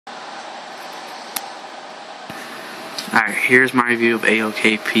Alright, here's my review of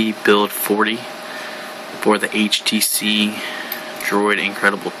AOKP Build 40 for the HTC Droid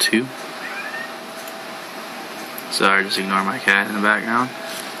Incredible 2. Sorry, just ignore my cat in the background.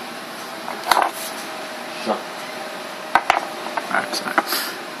 Alright,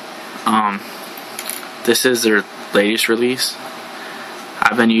 sorry. This is their latest release.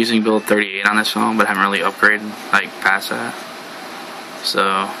 I've been using Build 38 on this phone, but haven't really upgraded past that.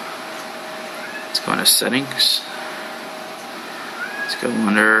 So let's go into settings. Let's go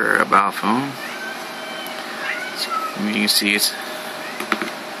under About Phone. You can see it's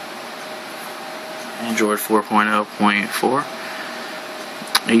Android 4.0.4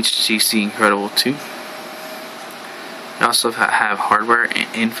 HTC Incredible 2. You also have hardware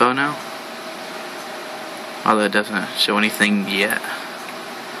info now, although it doesn't show anything yet.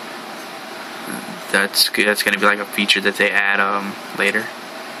 That's good. That's going to be like a feature that they add later.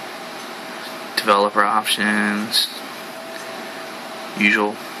 Developer options,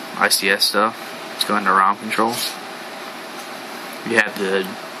 usual ICS stuff. Let's go into ROM controls. You have the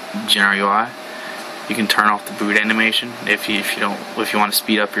general UI. You can turn off the boot animation if you want to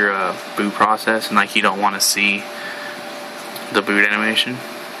speed up your boot process and you don't want to see the boot animation.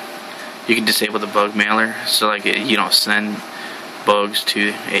 You can disable the bug mailer so you don't send bugs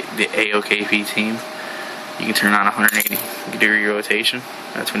to the AOKP team. You can turn on 180-degree rotation.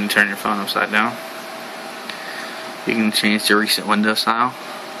 That's when you turn your phone upside down. You can change the recent window style.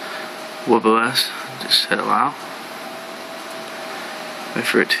 WebOS, just hit allow. Wait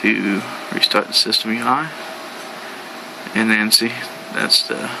for it to restart the system UI. And then see, that's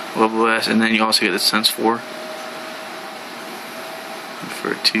the WebOS, and then you also get the Sense 4. Wait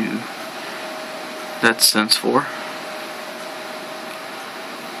for it to, that's Sense 4.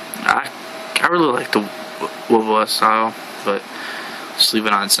 I really like the WebOS style, but just leave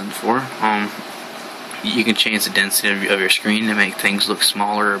it on Sense 4. You can change the density of your screen to make things look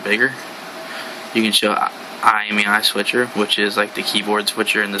smaller or bigger. You can show IMEI switcher, which is like the keyboard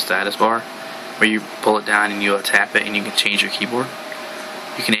switcher in the status bar, where you pull it down and you tap it and you can change your keyboard.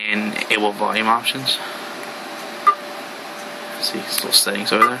 You can enable volume options. See, it's little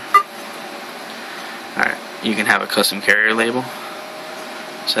settings over there. Alright, you can have a custom carrier label.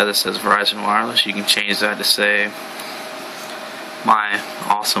 So this says Verizon Wireless. You can change that to say my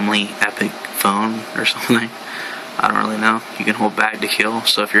awesomely epic phone or something. I don't really know. You can hold back to kill.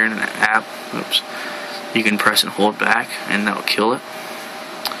 So if you're in an app, you can press and hold back and that'll kill it.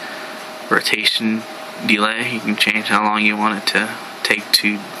 Rotation delay. You can change how long you want it to take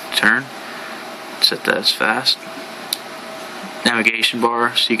to turn. Set that as fast. Navigation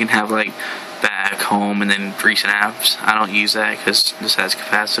bar. So you can have back, home, and then recent apps. I don't use that because this has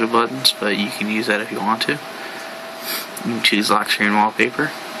capacitive buttons, but you can use that if you want to. You can choose lock screen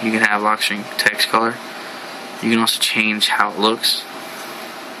wallpaper. You can have lock screen text color. You can also change how it looks.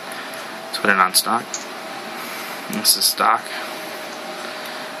 Let's put it on stock. This is stock.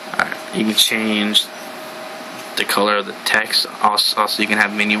 Alright, you can change the color of the text. Also, you can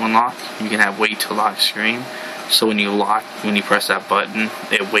have menu unlock. You can have wait to lock screen. So when you press that button,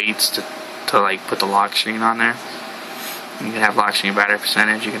 it waits to put the lock screen on there. You can have lock screen battery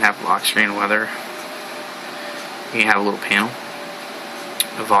percentage. You can have lock screen weather. You can have a little panel.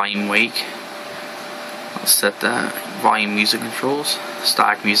 A volume wake. I'll set that. Volume music controls.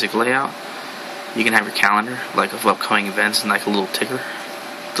 Stock music layout. You can have your calendar, of upcoming events, and a little ticker.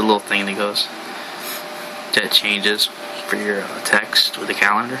 The little thing that goes. That changes for your text with the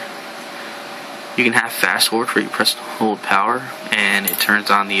calendar. You can have fast forward where you press hold power and it turns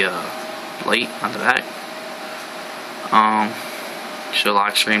on the light on the back. Show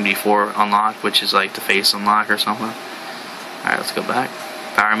lock screen before unlock, which is the face unlock or something. Alright, let's go back.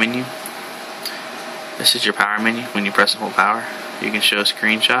 Power menu. This is your power menu. When you press and hold power, you can show a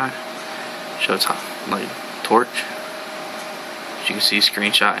screenshot. Show torch. As you can see,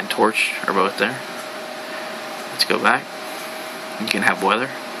 screenshot and torch are both there. Let's go back. You can have weather.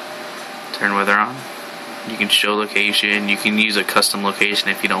 Turn weather on. You can show location. You can use a custom location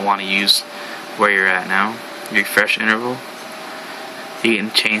if you don't want to use where you're at now. Refresh interval. You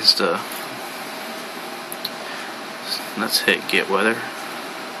can change the. Let's hit get weather.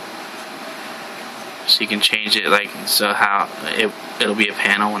 So you can change it so how it'll be a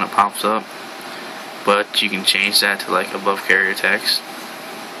panel when it pops up, but you can change that to above carrier text.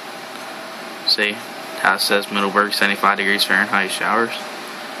 See how it says Middleburg 75 degrees Fahrenheit showers.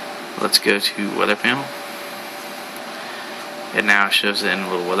 Let's go to weather panel. It now shows it in a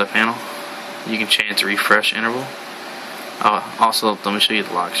little weather panel. You can change the refresh interval. Also, let me show you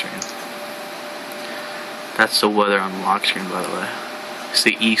the lock screen. That's the weather on the lock screen, by the way.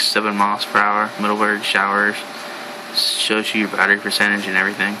 See east 7 miles per hour, Middleburg showers, Shows you your battery percentage and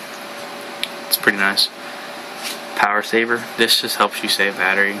everything. It's pretty nice. Power saver. This just helps you save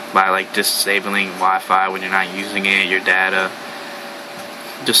battery by like disabling Wi-Fi when you're not using it, your data,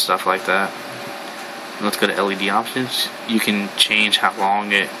 just stuff like that. Let's go to LED options. You can change how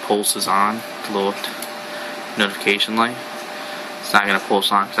long it pulses on, the little notification light. It's not going to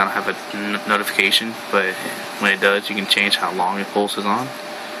pulse on because I don't have a notification, but when it does, you can change how long it pulses on.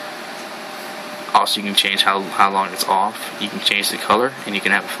 Also, you can change how long it's off. You can change the color, and you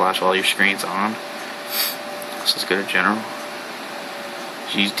can have it flash while your screen's on. So let's go to general.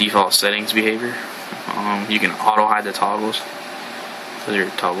 Use default settings behavior. You can auto hide the toggles. Those are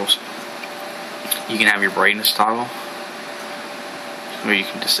your toggles. You can have your brightness toggle, where you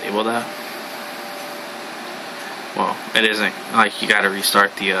can disable that. Well, it isn't like you gotta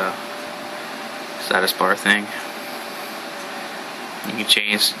restart the status bar thing. You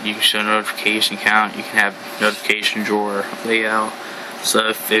can show notification count, you can have notification drawer layout.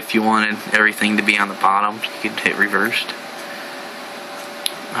 So if you wanted everything to be on the bottom, you can hit reversed.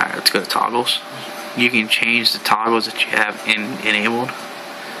 Alright, let's go to toggles. You can change the toggles that you have enabled.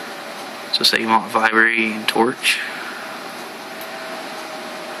 So say you want vibrate and torch.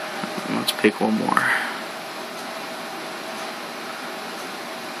 Let's pick one more.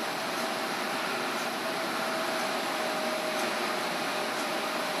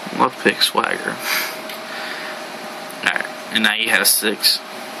 Let's pick swagger. Alright, and now you have 6.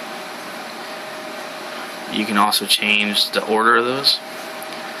 You can also change the order of those.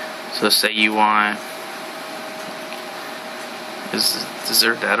 So say you want, is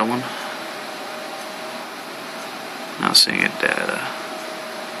there a data one? Not seeing a data.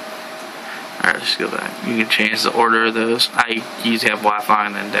 Alright, let's go back. You can change the order of those. I usually have Wi-Fi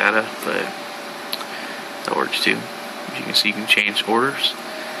and then data, but that works too. As you can see, you can change orders.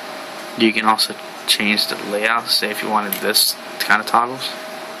 You can also change the layout. Say if you wanted this kind of toggles.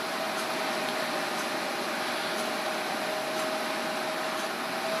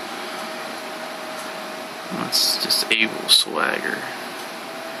 Let's disable swagger.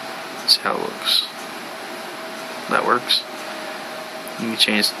 See how it looks. That works. You can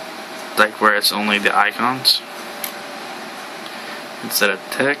change like where it's only the icons instead of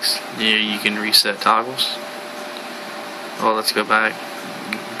text. Here you can reset toggles. Well, let's go back.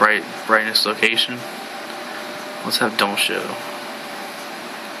 Brightness location. Let's have don't show.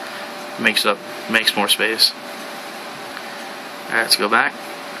 Makes more space. Alright, let's go back.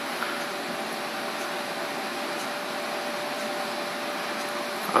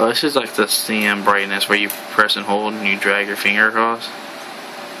 Oh, this is like the CM brightness where you press and hold and you drag your finger across.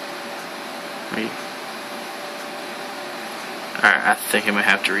 Alright, I think I might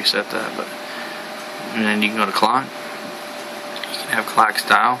have to reset that, but and then you can go to clock. You can have clock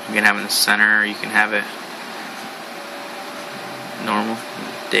style. You can have it in the center. You can have it normal,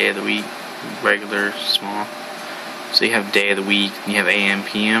 day of the week, regular, small. So you have day of the week. You have AM,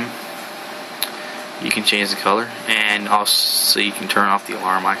 PM. You can change the color, and also you can turn off the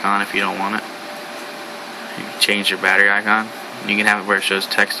alarm icon if you don't want it. You can change your battery icon. You can have it where it shows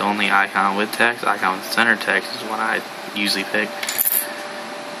text only, icon with text, icon with center text is what I usually pick.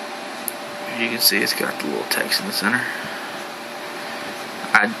 You can see it's got the little text in the center.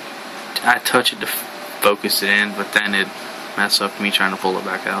 I touch it to focus it in, but then it messes up me trying to pull it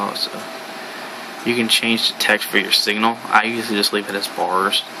back out. So you can change the text for your signal. I usually just leave it as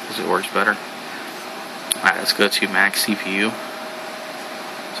bars because it works better. Alright, let's go to max CPU.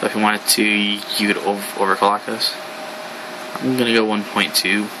 So if you wanted to, you could overclock this. I'm gonna go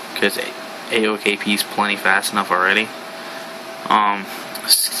 1.2 because AOKP is plenty fast enough already.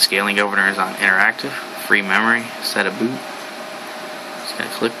 Scaling governor is on interactive. Free memory, set a boot. Just gonna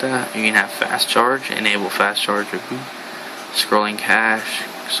click that. You can have fast charge, enable fast charge with boot. Scrolling cache,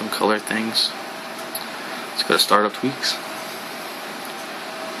 some color things. Let's go to startup tweaks.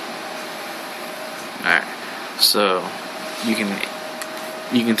 Alright, so you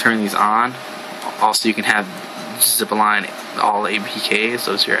can turn these on. Also, you can have zip align all APKs,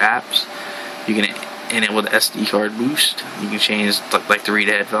 those are your apps. You can enable the SD card boost. You can change like the read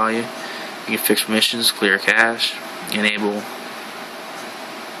ahead value. You can fix permissions, clear cache, enable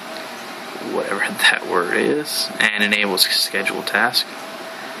whatever that word is, and enable scheduled task.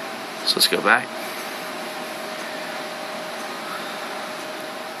 So let's go back.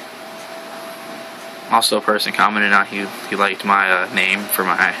 Also, a person commented on he liked my name for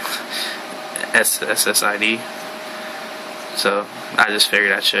my SSID, so I just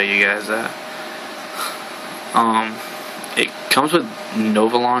figured I'd show you guys that. It comes with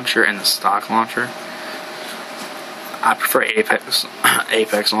Nova Launcher and the stock launcher. I prefer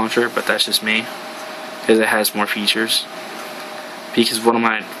Apex Launcher, but that's just me. because it has more features. Because one of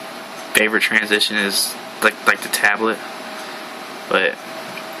my favorite transition is like the tablet, but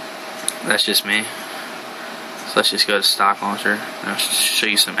that's just me. So let's just go to stock launcher. I'll show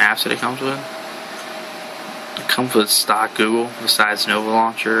you some apps that it comes with. It comes with stock Google, besides Nova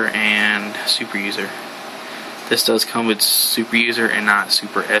Launcher and Super User. This does come with Super User and not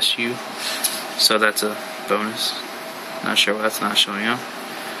Super SU, so that's a bonus. Not sure why that's not showing up.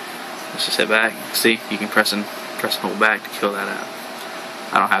 Let's just hit back. See, you can press and hold back to kill that app.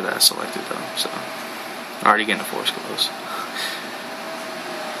 I don't have that selected though, so already getting the force close.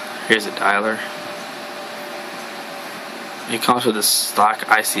 Here's a dialer. It comes with a stock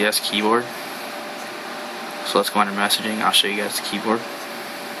ICS keyboard. So let's go under messaging. I'll show you guys the keyboard.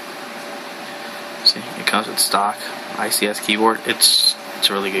 See, it comes with stock ICS keyboard. It's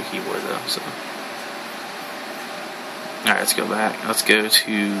a really good keyboard though. So, all right, let's go back. Let's go to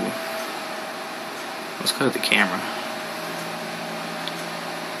the camera.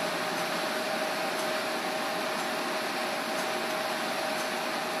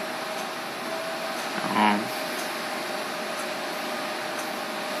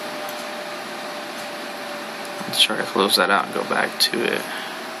 Let's try to close that out and go back to it.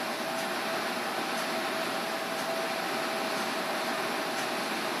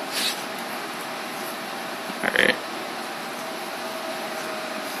 Alright.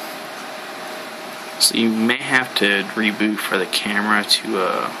 So you may have to reboot for the camera to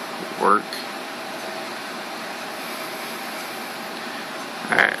work.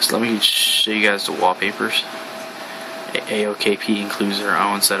 Alright, so let me show you guys the wallpapers. AOKP includes their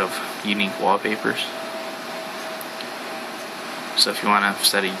own set of unique wallpapers. So if you want to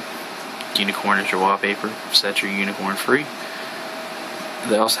set a unicorn as your wallpaper, set your unicorn free.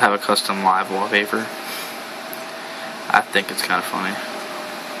 They also have a custom live wallpaper. I think it's kind of funny.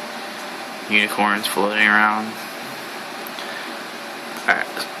 Unicorns floating around. Alright,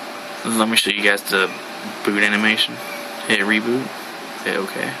 let me show you guys the boot animation. Hit reboot. Hit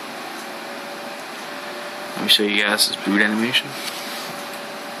OK. Let me show you guys this boot animation.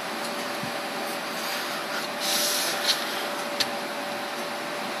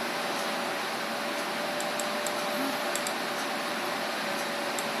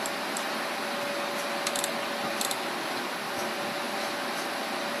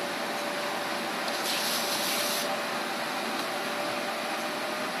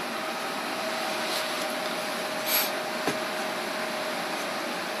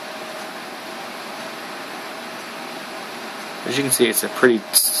 As you can see, it's a pretty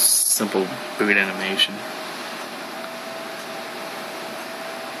simple boot animation.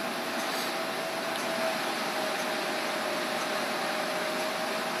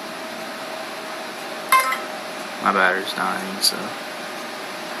 My battery's dying, so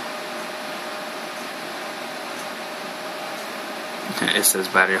it says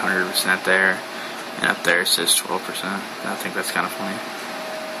battery 100% there, and up there it says 12%. I think that's kind of funny.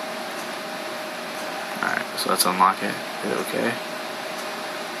 Alright, so let's unlock it. Hit OK.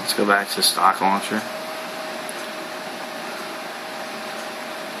 Let's go back to stock launcher.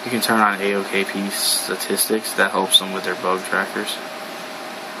 You can turn on AOKP statistics. That helps them with their bug trackers.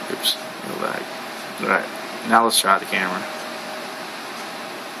 Oops, go back. Alright, now let's try the camera.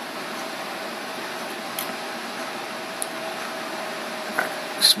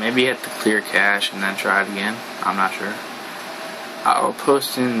 Alright, so maybe hit the clear cache and then try it again. I'm not sure. I'll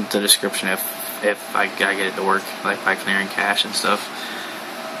post in the description if I get it to work, like by clearing cache and stuff.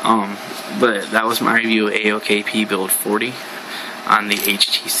 But that was my review of AOKP build 40 on the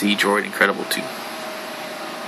HTC Droid Incredible 2.